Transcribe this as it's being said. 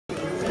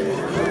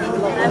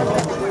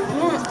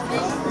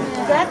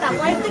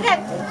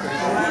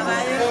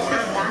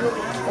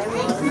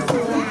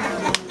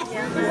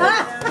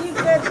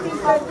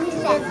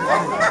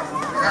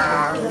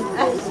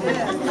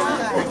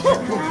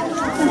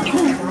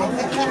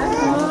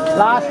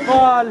Last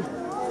call.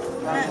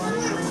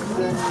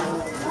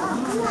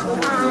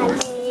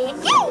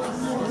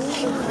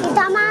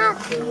 Kita mah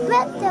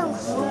betul.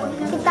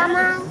 Kita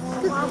mah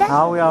betul.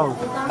 How yaw?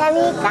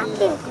 Kami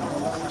kapten.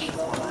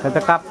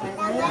 Katakap.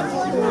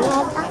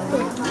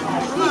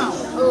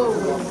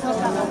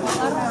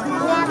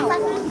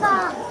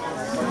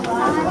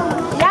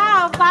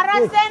 Ya, para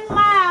sen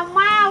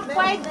ma,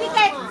 fight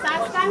ticket,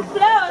 saskan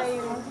close.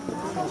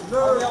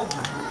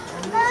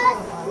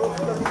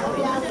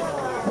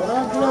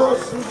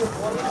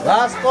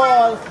 Last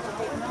call.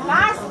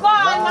 Last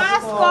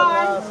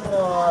call.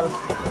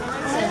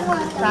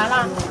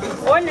 Salah.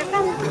 Oh,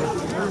 nakan.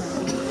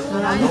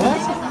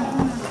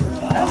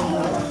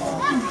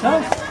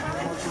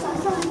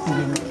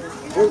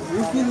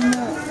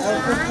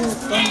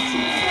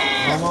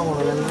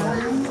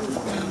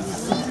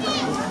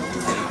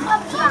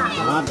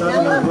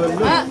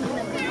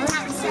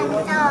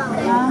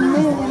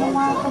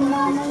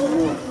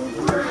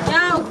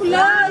 Ya,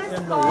 close.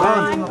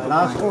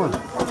 Last one.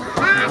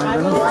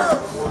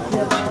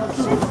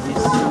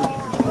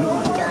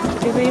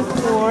 3,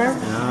 4.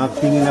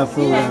 Pingin na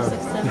po.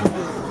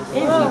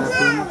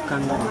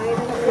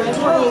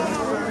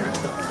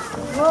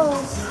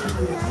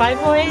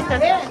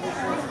 508.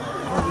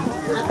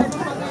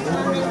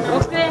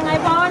 Okay,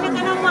 ngayon pa ulit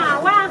ka ng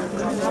mawa.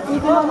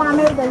 Going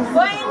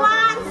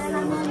once.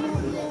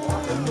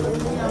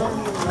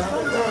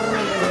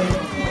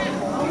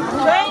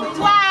 Going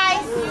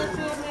twice.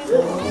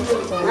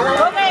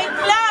 Okay,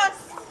 close.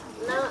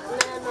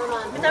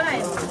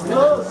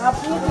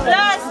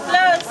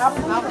 Close.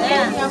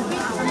 Ayan.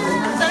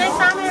 Sanay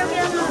sa amin yung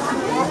yan.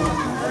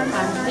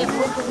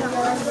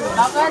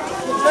 Bakit?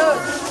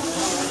 Close.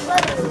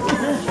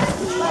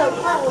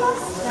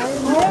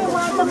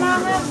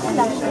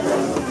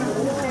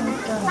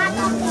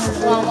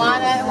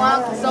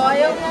 Wang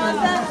soyo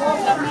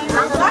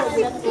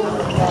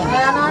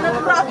kaya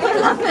proper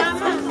lang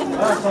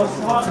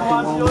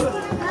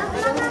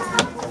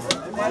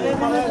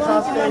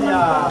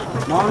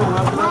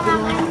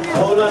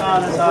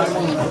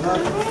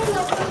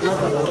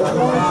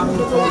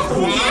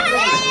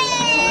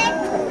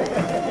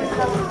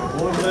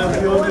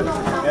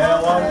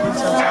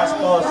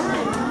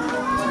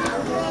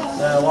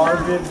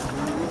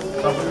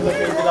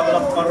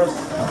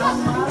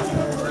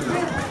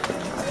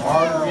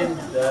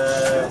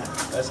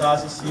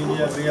Asasi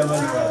senior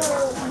Riyaman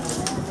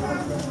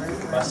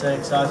Pasay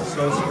Asasi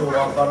Sosyo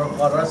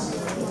Wakaras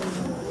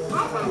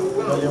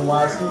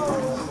Kalimasi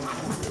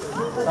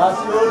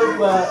Asasi ulit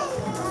ba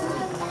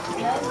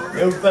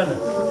Eupen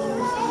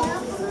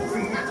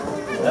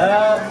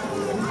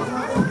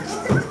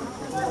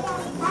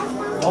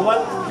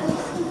Oman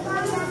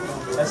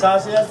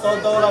Asasi yan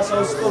Toto la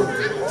Sosyo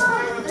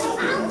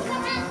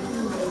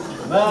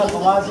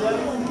Kumasi yan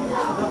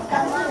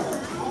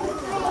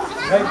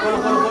Kay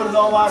kul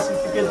no wasi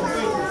tiket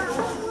tu.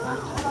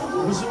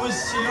 Musuh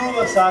silu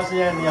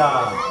maksasnya ni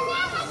ya.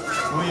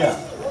 Kuya.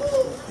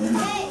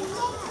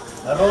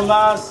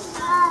 Aromas.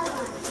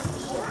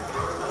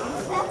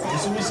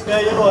 Musuh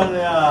kaya lo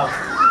ya.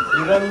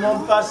 Iran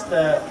mompas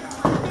te.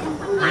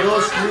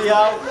 Ros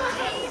riau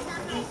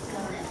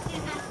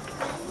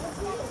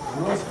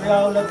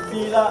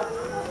latila.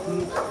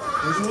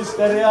 Musuh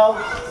kariau.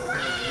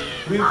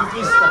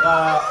 Bukis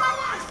taka.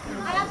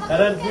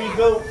 Karan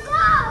buigo.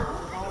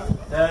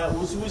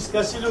 Usus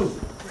kasilu,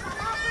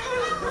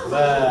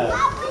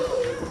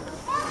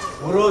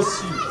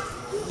 urosi,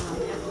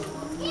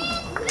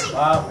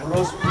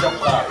 uros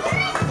pijaka.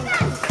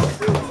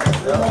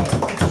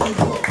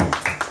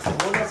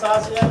 Mula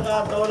sasian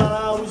ka tahu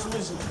na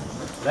usus,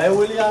 lain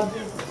William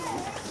ti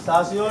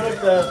sasian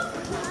ke,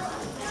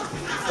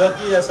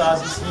 kaki ya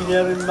sasi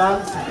senior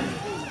man,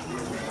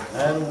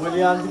 dan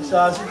William ti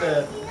sasi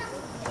ke,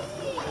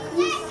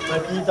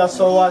 kaki ta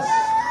sowas.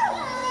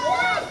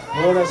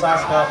 Muna sa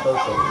askato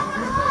to.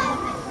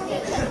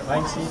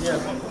 Main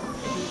senior.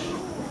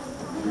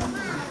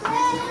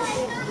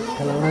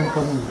 Kailangan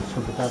kami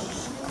sebentar.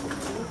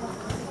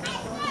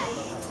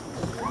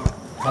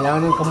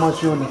 Kailangan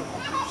kamasyon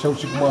sa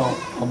usik mo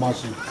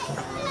kamasi.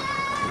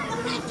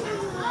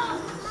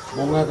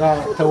 Bunga ka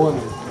tawag.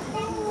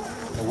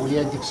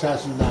 Nagulian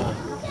tiksasi na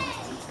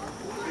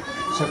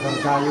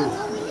sekretario.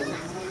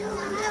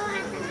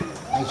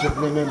 Ang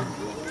supplement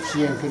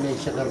siyang kinay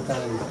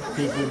sekretary.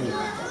 Pigo ni.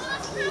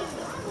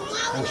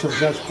 Ang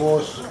sukses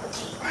course,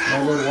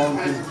 lalu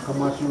wanting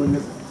kemasukan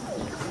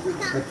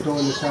betul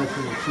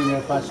lisasi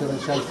senior pasir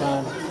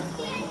Sultan,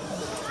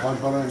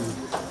 Wanparan,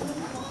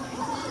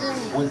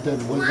 Wilton,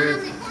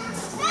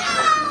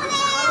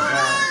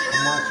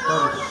 kemas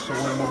course,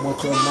 semua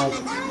memotor mas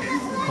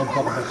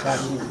tempat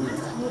bersasi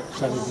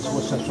sangat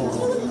disebut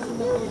sasoro.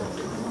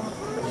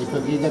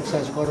 Ipagidak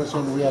sa course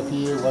on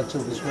wiyaki what's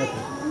of this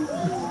matter.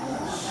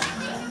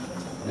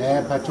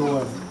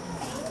 Patuan.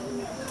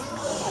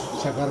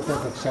 Sagarta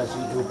tak sasi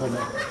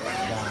dupana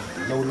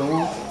da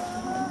law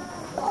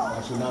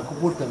asina ko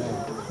put na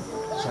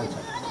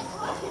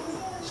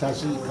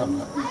sasi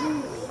kamga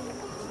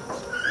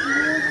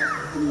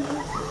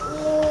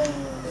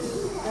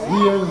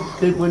dia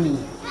kepani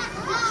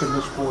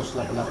semes pos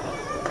la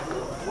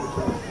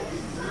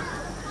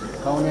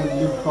kaunen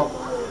limpok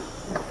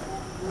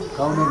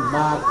kaunen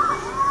mak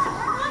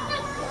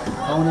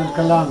kaunen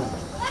kalangan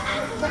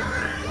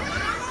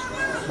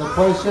na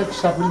paisek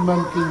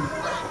supplement king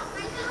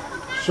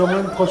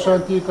songan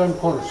kosanti kan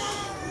kors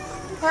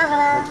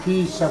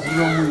ki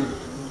sablomi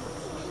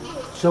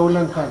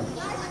saulankan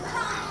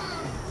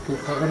ke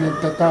kaganen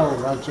tatao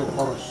rajo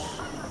kors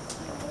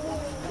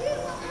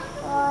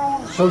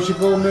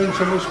sausiko men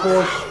semes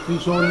kos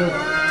kisone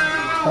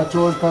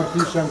pacuan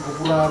partisan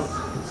popular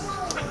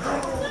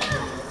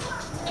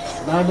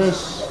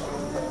nanes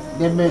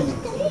nemen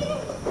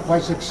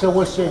paisek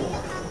sawase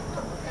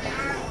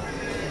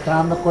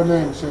tama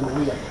konen sen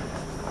huya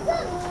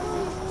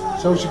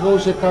sausiko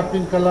se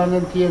kapin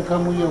kalangan kian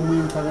kamu yang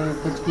muyang kalangan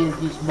keckian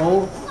kis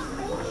mau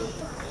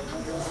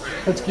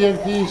keckian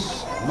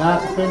kis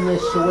nak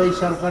penes suai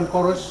sarkan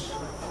koros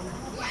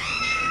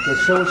ke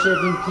sause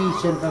kis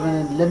sen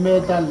kalangan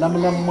lemeta lam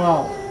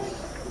mau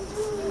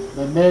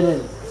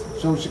memelen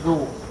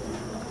sausiko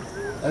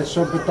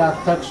eso betak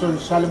takson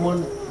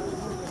salmon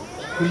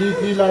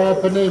kuli la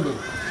penene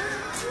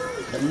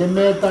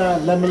lemeta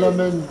lam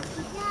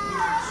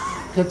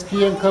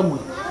keckian kamu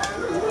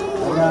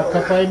ora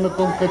kapai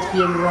makom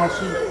keckian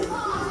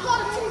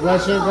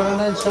rasi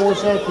kanan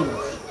sawasakin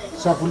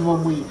sapul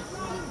mamui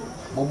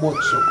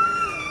momotso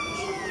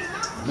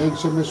neng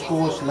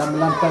semeskos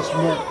lampas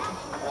me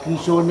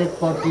kisonek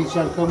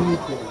partisan kami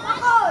ko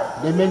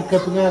demen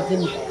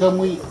kapengakin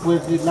kami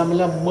buat lam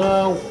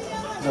mau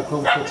na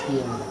kom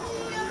keckian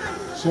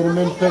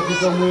sermen peki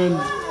kami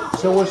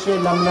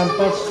sawase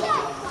lampas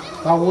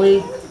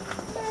kawai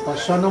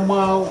pasano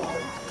mau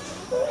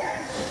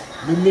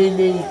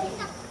milili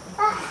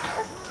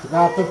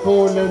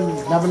Rapepolen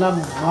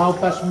lam mau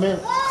pas me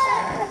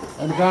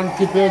en kan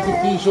kipeti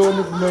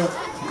kisonik me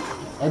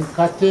en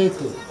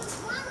katete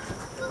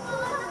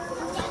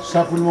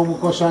sapul mo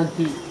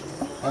kosanti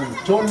en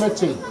chon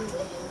mete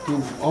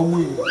tin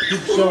omu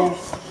tipso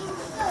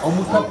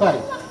omu kapai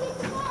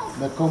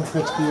me kom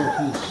ketki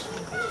kis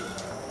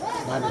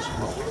manes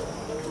mo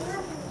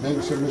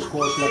neng se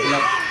miskos la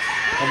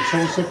om so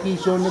se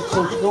kisonik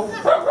so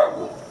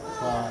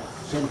pa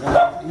sen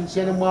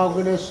insen mau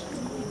genes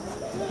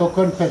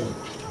token pen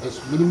es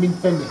minimin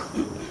pen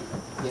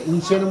ya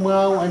insen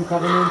mau an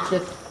kaganen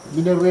set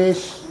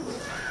minores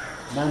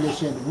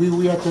nanesen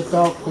we are to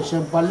talk ko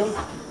sempalo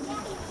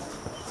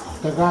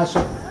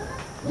tagasa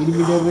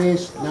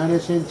minores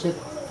nanesen set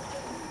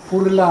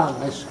purlang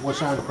es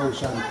wasan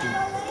kausan ti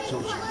so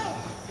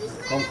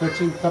kung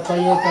kacing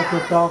kapayata to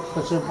talk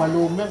ko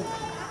sempalo men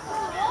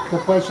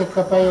kapay sa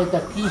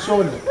kapayata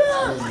kison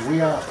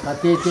we are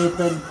katete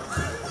pen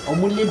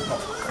omulimpa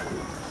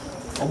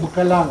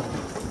omukalang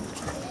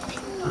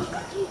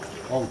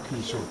ang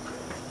kiso.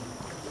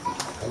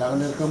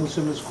 Kailangan na kami sa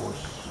miskos.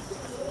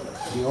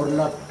 Di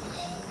orlap.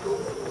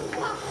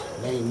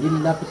 May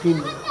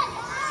nilapikin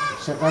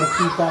sa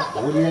kartita.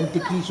 Wali ang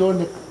tikiso.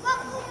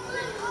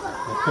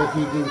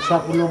 Napagiging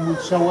sapulong mo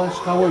sawas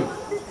kaway.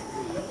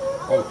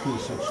 Ang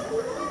kiso.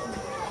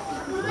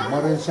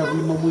 Umaran sa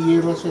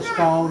mamuyero sa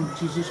skaon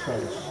Jesus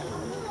Christ.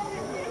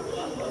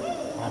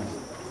 Amen.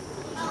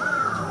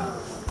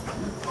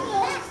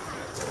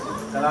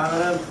 Kailangan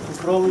na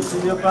promise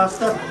niyo,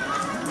 Pastor.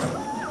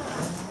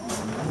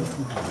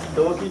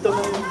 Tawa kita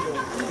mo yun.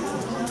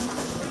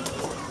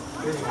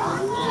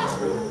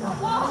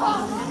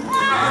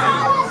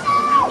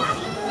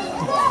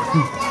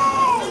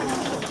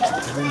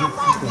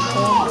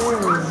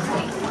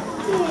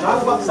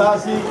 Ang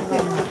sasi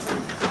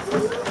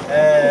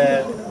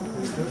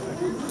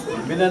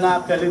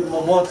binanakalit mo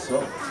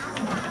motso.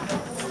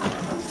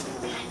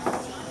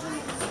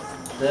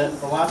 Then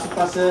pumasok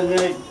pa sa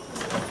ngayon.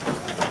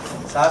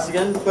 Sasi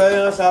kan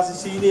pwede sasi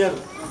senior.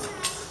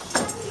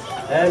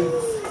 And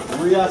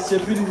we are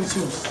shipping the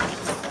shoes.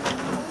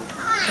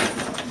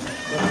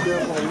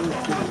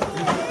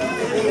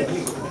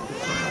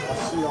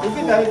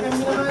 Ini kahit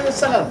kami naman yung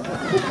salam.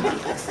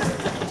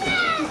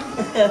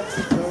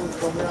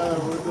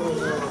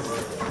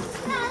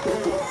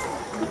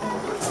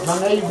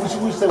 Mga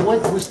ibus-bus sa what?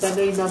 Gusto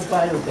na yung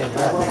nampayo.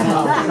 Saka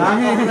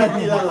ko na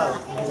tilala.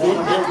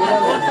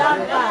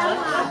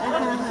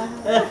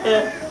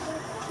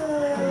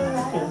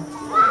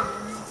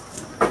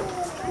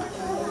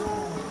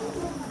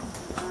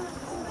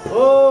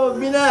 Oh,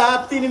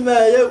 binahati ni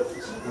Mayo.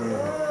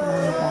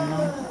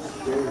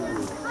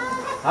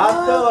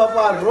 Hato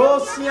apa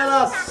Rosia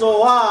na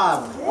soar.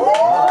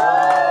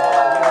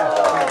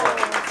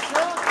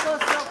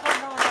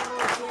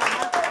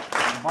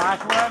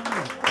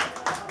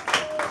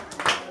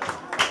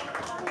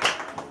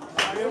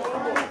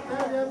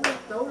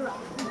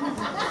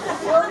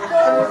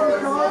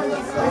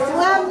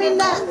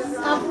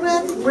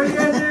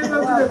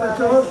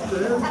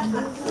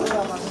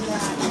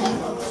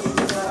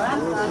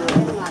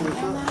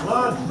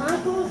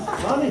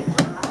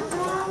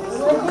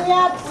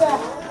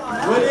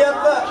 William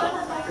ba?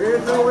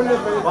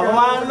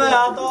 Bagaimana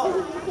ya to?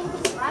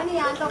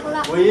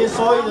 Wih,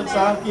 soy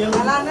nagsangkin.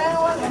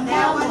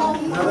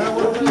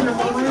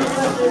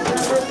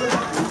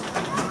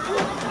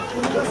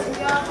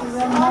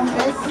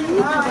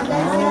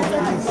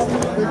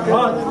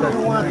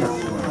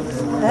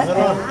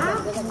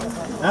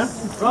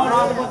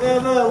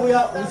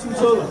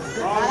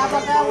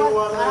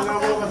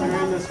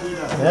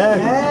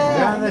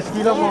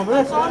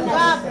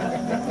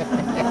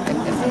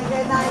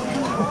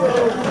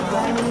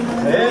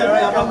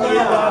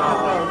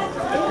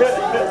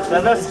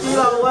 Sana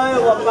skila away,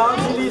 wapang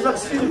sili sa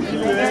skila.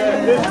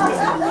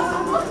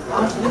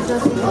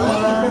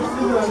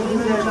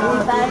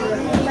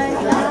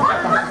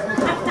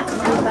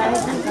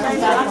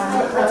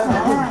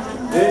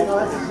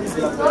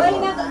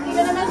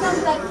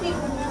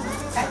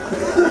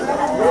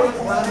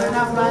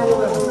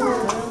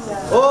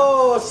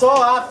 Oh, so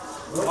hot.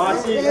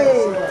 Masih.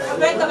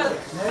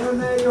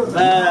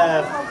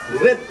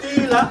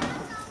 Retila.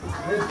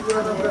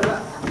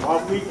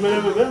 Wapui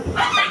mana?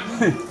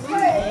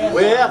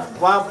 Weh,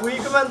 wapui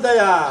ke mana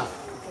ya?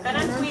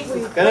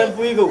 Kanan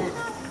pui ku.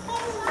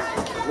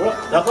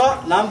 Dako,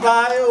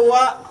 nampai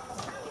wa.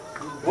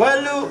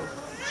 Walu,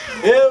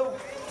 eu,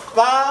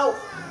 pau,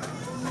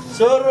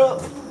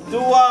 soro,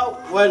 dua,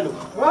 walu.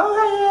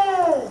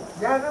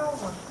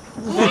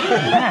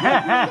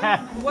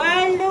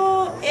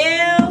 Walu,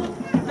 eu,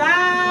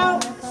 pau,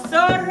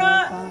 soro,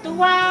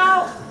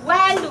 dua,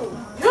 walu.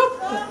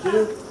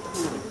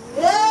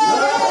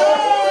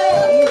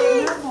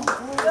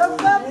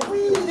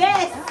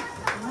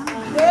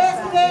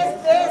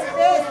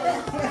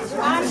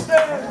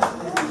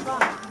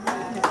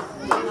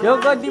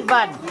 Joko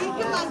Dipan.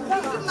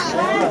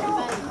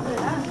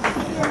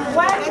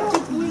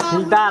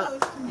 Tintal.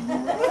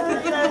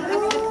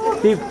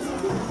 Tip.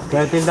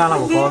 Kaya tintal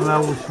ako ko na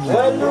usmo.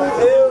 Walu,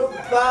 eu,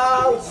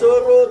 pau,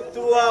 soro,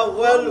 dua,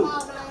 walu.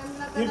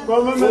 Tip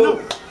como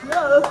mano?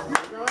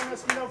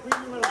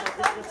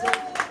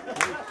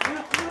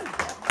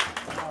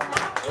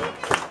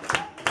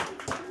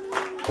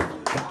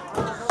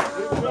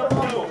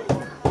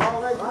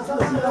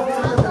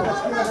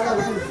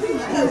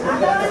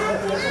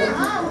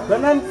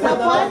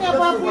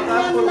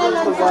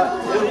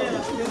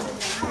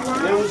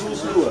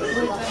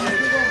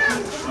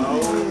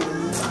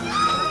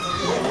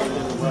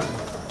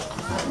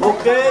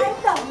 Okay.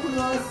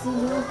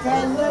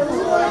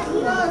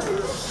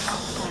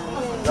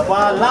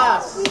 Lepas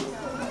last.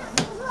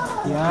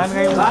 Yan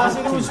kayo. Last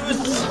ini usus.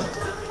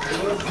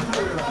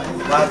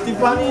 Pasti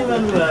pani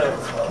mana?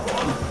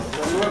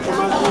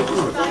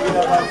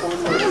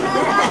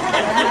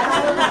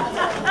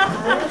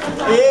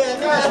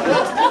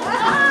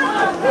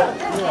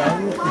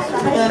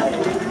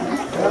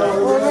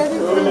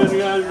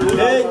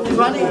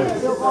 Pani.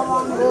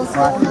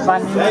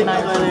 Pani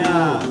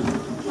na.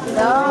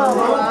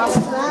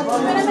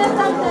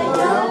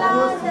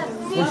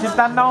 Mesti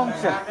tanong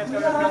siya.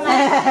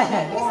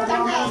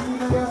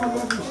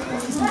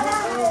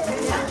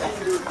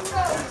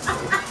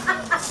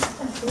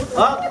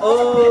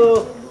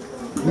 Oh,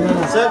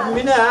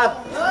 minat.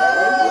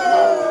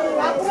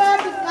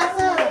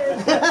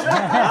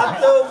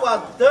 Atau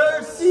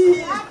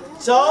watersi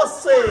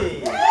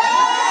Jose.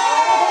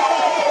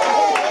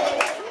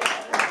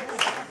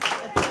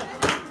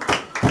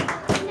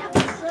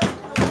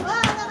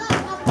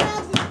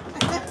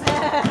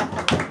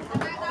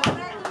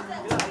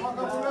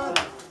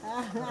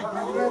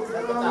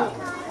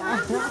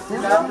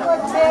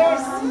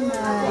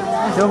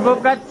 Sungguh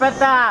kat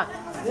petak.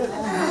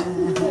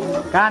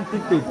 Kan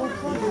titip.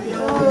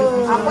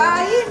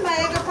 Apain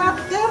mereka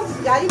fakir,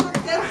 jadi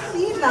fakir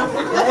silam.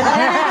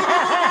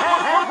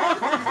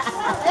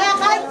 Ya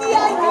kan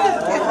dia ini.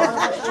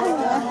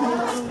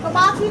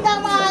 Kemafi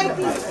nama IT.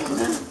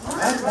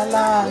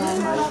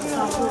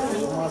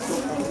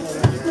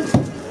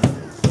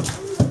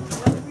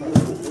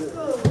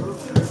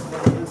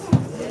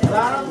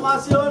 Sekarang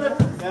masih ada.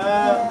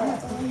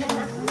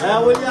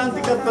 William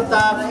tiket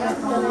petak.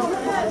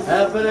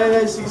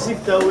 Pergi sik-sik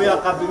tahu ya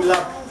kapilah.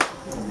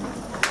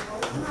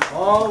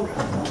 Oh,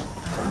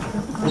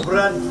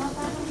 berat.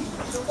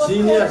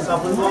 Senior,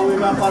 sabun mau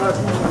memang paras.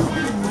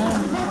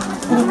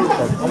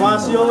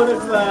 Masih ada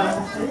pak.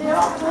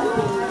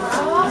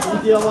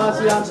 Dia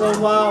masih yang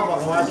semua,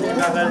 masih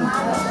kangen.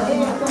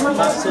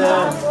 Masih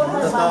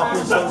tetapi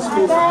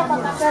sosku.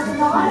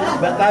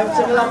 Betul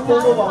sekolah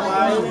pun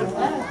bang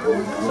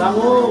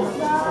sanggup.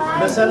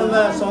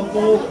 Biasanya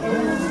sanggup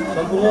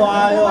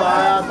ayo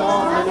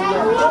atau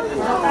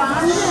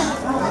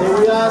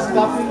serius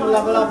kapi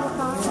lap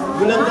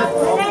bulan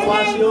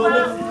masih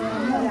ada.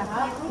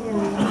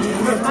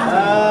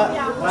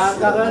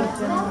 Mengatakan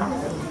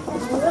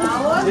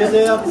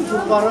dia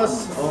pupuk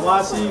paras,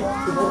 masih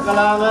pupuk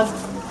kalangan.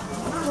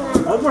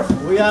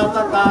 Uya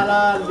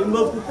tatala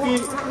 5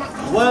 puki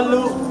 8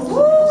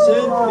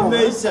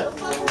 sentimeter.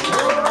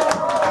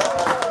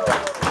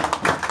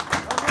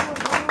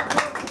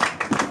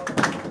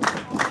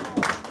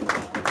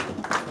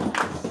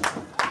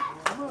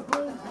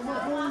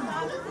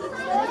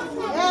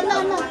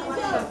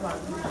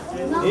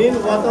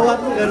 Tawat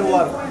ke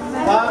luar.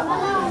 Pak,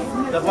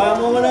 dapat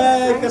mau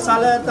mana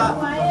kesalahan tak?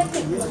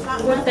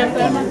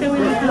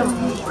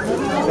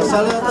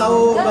 Kesalahan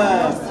tahu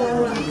bah.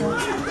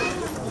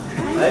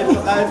 Ayo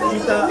pakai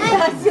kita.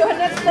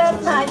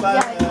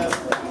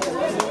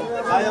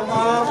 Ayam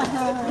maaf.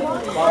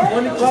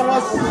 Bangun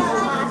keras.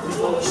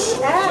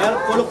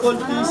 Kalau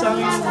di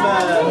sangin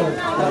bah.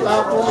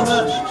 Tetap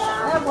pun.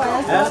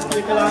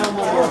 Kelam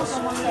bos.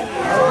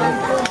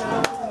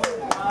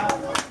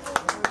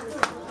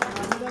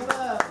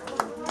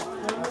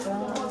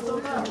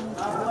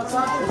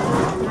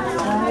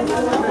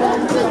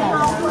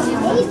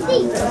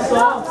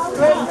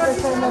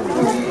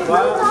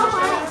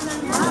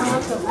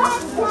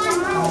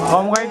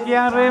 Om kay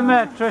kiang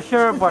reme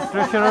treasure but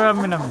treasure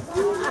minum.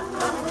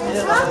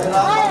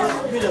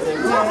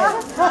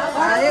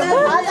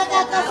 Ada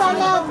kata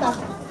salata.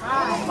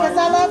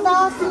 Salata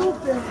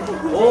super.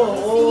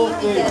 Oh,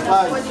 oke,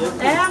 baik.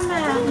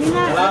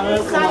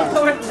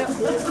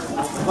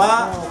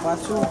 Pak,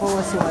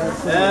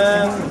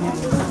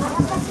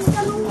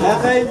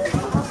 kay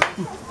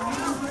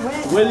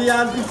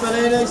William di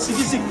Pereira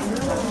sikisik.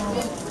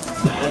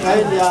 Kay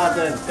lihat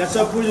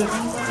kasapul.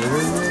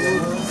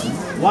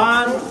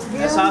 One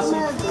asasi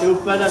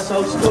upada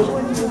sausko.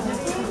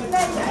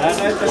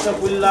 Kay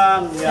kasapul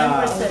lang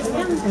ya.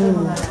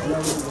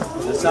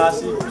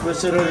 Asasi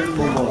president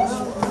momos.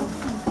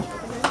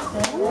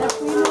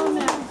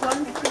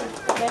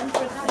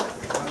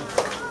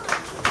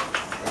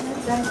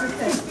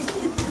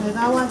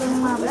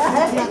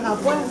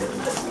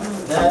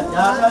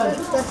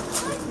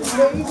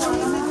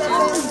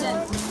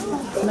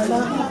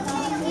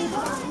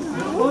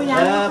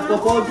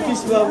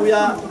 Popokis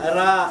babuya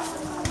era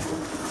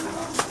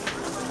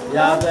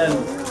ya ben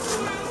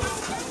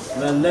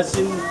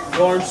lesin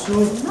corn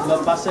soup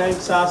pasang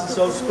sauce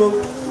sauce cook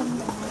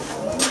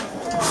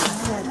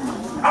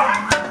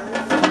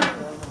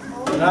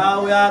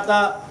now ya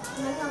ta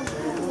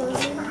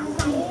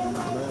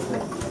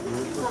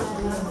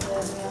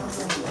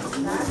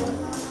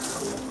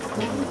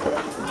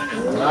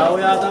now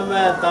ya ta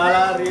me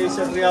tala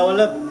research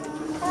riawalap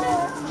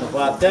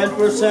about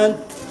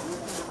 10%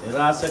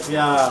 rasa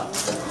kya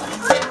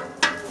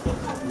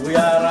we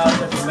are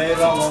rasa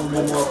merah mau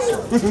momos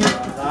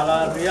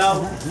tala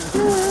riau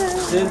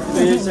sent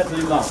research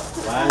lima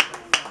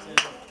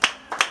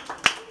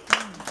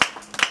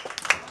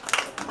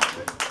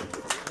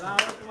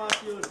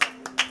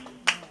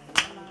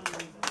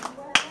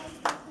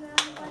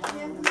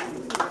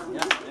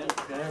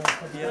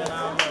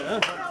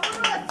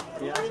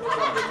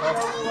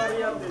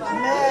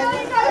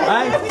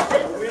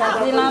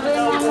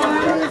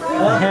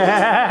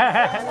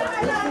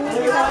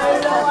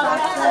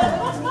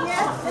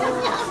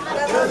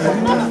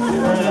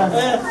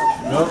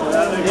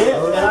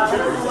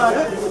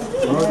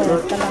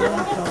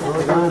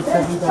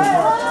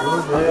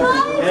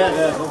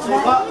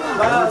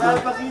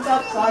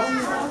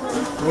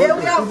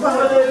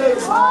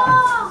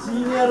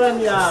Siniran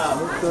ya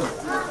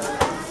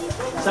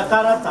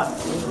Sakarata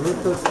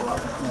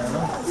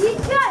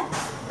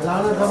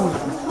Kailangan kamu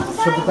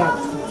sebentar.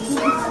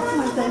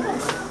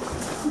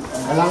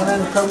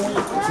 Kailangan kamu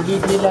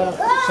bila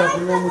sa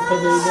pinong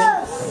kadili.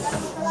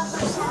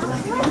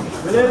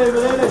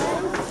 Belele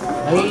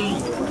Ay,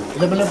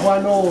 ilang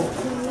buwano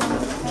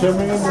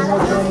Germany mo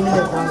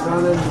Germany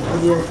pangkalan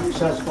dia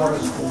sa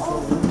forest.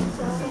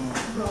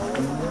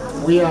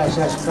 We are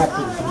sa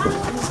skati.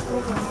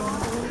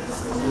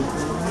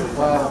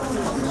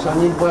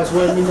 Sangin pas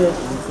minute.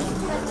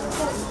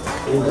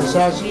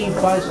 Sasi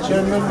Vice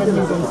Chairman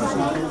nito.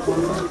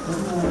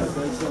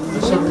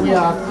 Isa we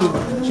are active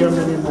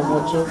Chairman in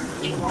Momocho.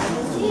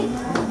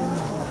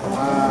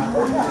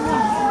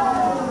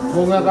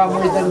 Bunga kamu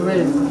itan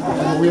rin.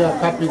 We are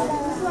kapit.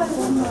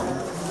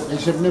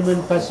 Isip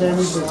naman pasen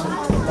ito.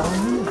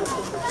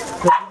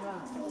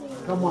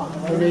 Kama,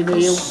 tunay na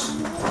yung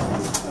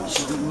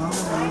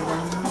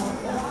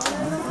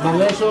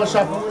Mangleso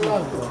sa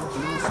pulang.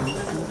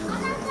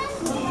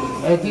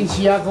 Etin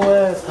siya ko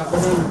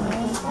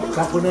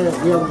kakunan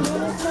yung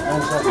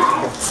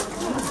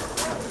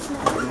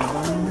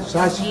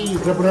sasi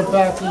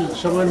beberapa ki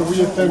sangan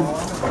wipen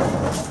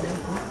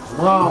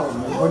wow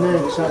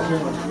konen sasi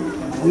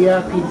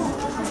wiaki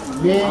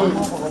me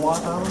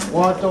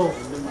wato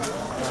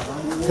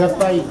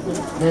kapai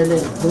nele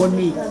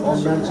boni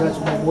onan sas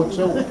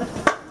momotso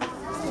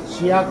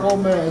siya ko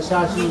me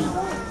sasi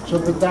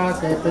sobeta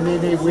kay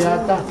penene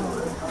wiata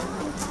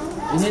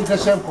ini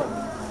kasempo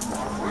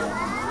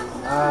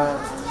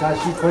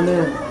sasi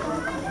konen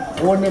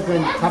one pen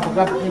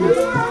kapkap in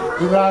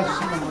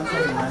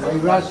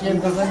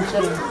Irasian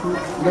kaganset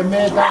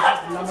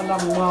lemeta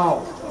lamalam wow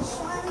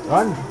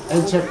kan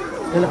ensek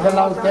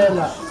kelakalau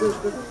tela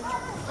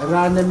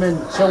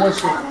ranemen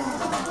sewase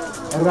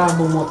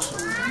ramumot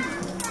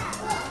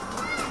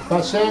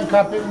pasen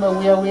kapin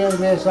mawia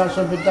resa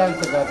sobetan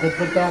taga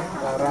kepetak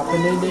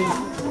rapenene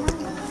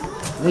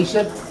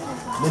reset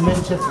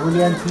lemensek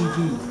William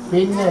TV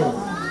penai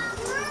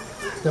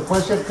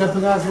Depois é que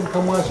pegaram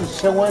como assim,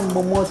 sewan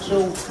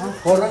momotso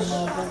horas,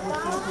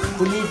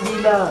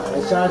 pila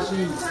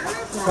asasi,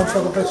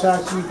 kapag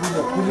asasi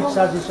pila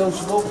asasi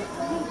sausugo,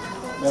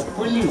 na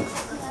puli,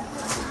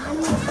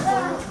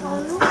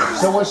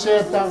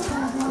 sawaseta,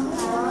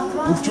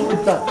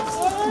 uchuta,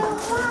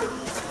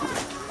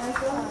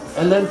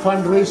 elen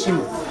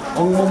fundraising,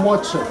 ang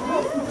momotso,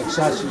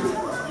 asasi,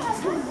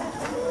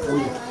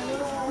 puli.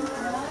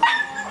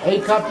 Ay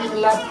kaping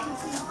lap,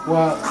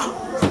 wa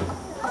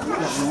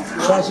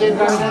sasi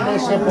kagana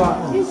sepa,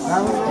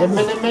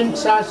 emenement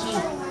sasi,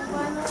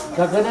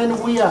 kagana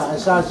nuya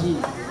sasi,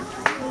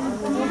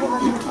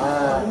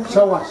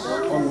 sawas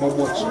on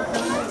momotso.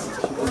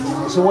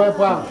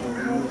 Sewepa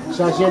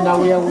sasi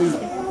nawiya wi,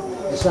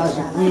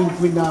 sasi queen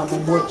na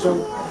momotso,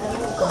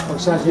 pag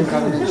sasi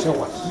kagana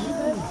sawas.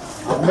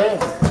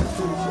 Amen.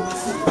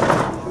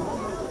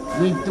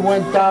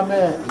 Nintuan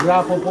tame,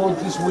 grapo po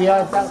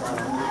tiswiyata.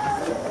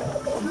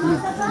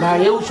 Na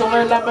eu sou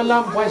ela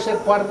melam vai ser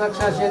quarta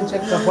session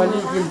set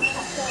kapalikin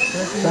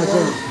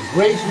session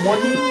grace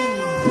money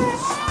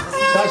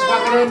sas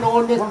pagre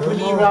no net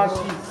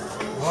pilirasi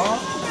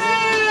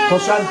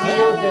kosan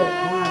pio de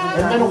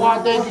emen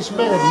wade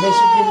dismer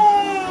mesikin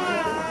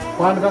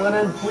pan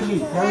kaganan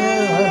puli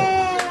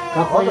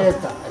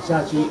kapoyeta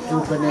sasi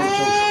upenen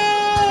sos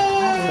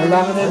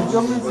kalangan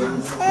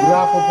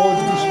grapo po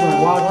dismer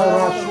wade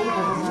rasu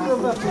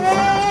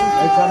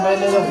ay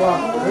kamele ba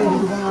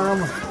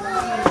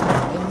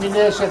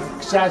Minesa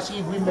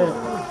sasi bime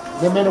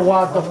the men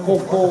water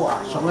cocoa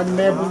so man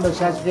me bime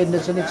sasi the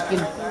next skin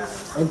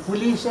and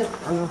police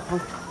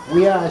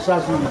we are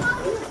sasi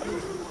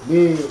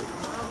the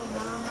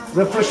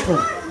refreshment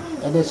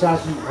and the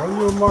sasi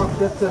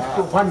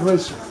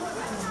fundraising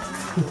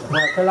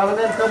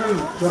kailangan kami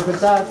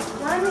kepetat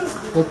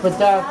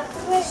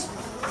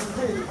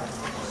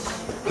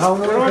kau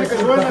nak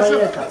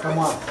kita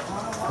kamu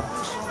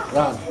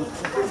ran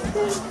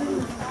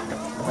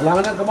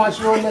kailangan ng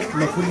kamasyon at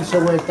may pulis sa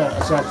weta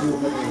asasi